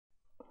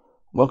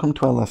Welcome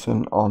to our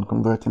lesson on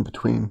converting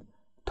between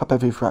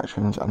top-heavy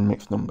fractions and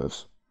mixed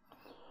numbers.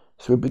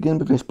 So we begin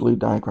with this blue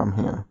diagram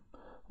here,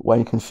 where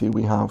you can see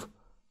we have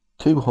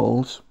two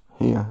wholes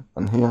here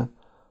and here,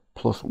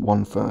 plus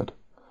 1/3.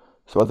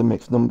 So as a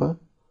mixed number,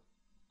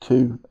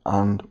 2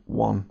 and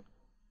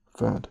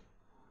 1/3.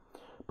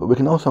 But we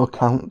can also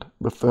count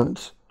the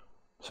thirds.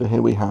 So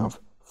here we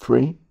have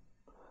 3,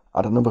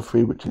 add another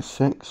 3 which is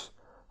 6,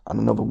 and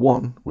another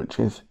 1 which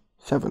is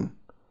 7.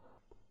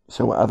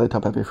 So as a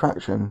top-heavy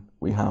fraction,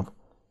 we have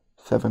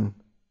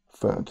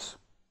 7/3.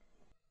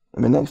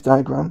 In the next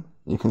diagram,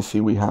 you can see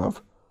we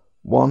have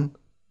 1,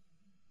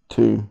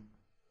 2,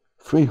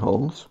 3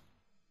 wholes,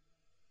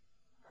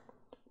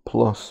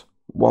 plus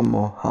 1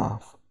 more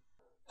half.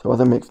 So as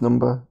a mixed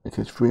number, it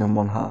is 3 and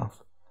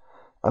 1/2.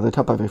 As a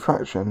top-heavy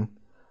fraction,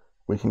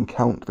 we can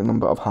count the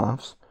number of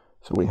halves.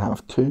 So we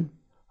have 2,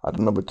 add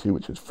another 2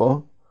 which is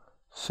 4,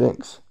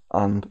 6,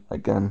 and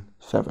again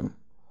 7.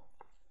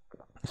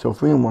 So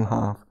 3 and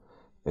 1/2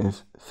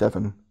 is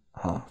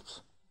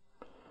 7/2.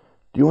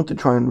 Do you want to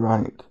try and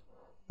write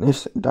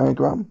this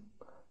diagram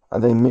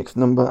as a mixed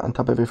number and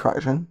top-heavy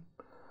fraction?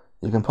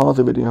 You can pause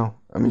the video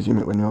and resume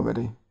it when you're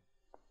ready.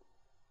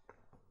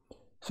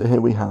 So here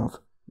we have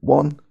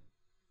 1,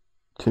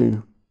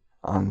 2,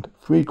 and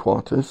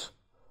 3/4.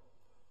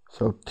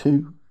 So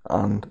 2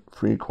 and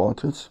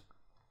 3/4.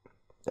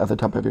 As a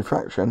top-heavy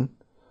fraction,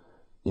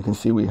 you can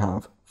see we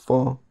have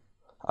 4,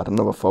 add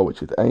another 4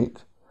 which is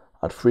 8,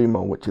 add 3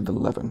 more which is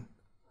 11.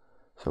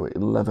 So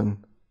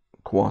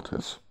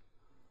 11/4.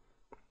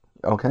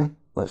 Okay,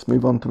 let's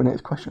move on to the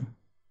next question.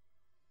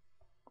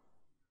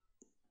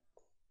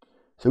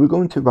 So we're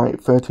going to write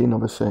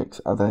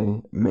 13/6 as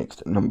a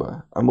mixed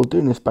number, and we'll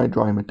do this by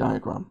drawing a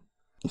diagram.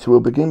 So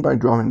we'll begin by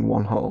drawing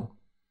one whole,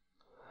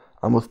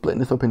 and we'll split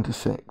this up into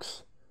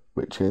 6,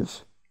 which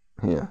is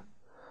here.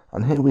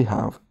 And here we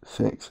have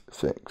 6,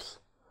 6.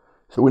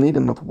 So we need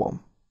another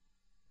one.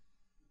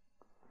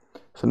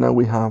 So now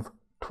we have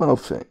 12,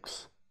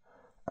 6.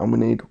 And we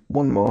need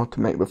one more to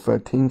make the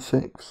 13,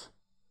 6.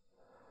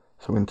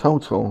 So in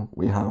total,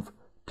 we have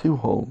 2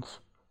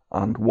 wholes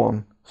and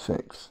 1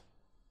 6.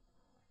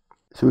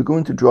 So we're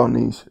going to draw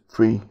these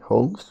 3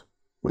 wholes,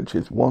 which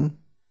is 1,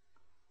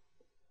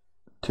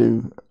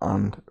 2,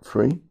 and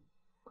 3.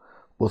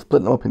 We'll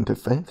split them up into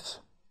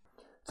fifths.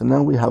 So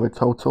now we have a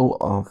total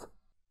of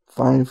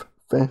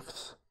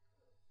 5/5,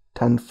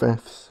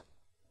 10/5,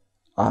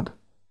 add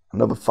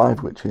another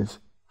 5, which is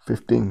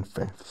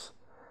 15/5.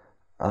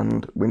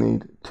 And we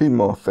need 2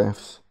 more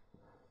fifths,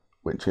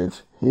 which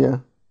is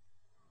here.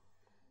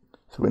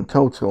 So in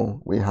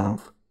total, we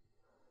have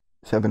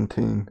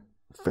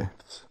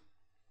 17/5.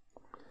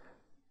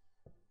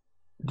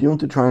 Do you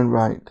want to try and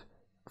write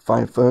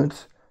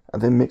 5/3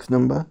 as a mixed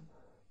number?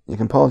 You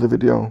can pause the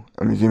video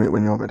and resume it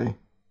when you're ready.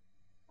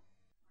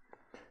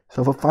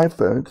 So for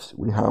 5/3,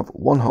 we have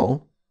one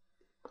whole,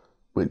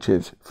 which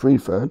is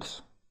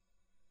 3/3,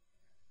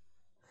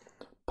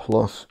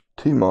 plus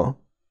 2 more.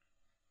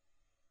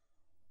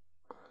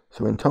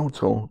 So in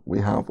total,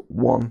 we have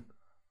 1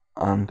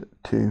 and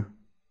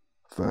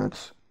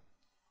 2/3.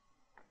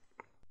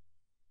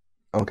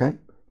 Okay,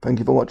 thank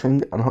you for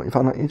watching, and I hope you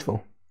found that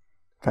useful.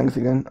 Thanks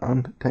again,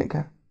 and take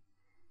care.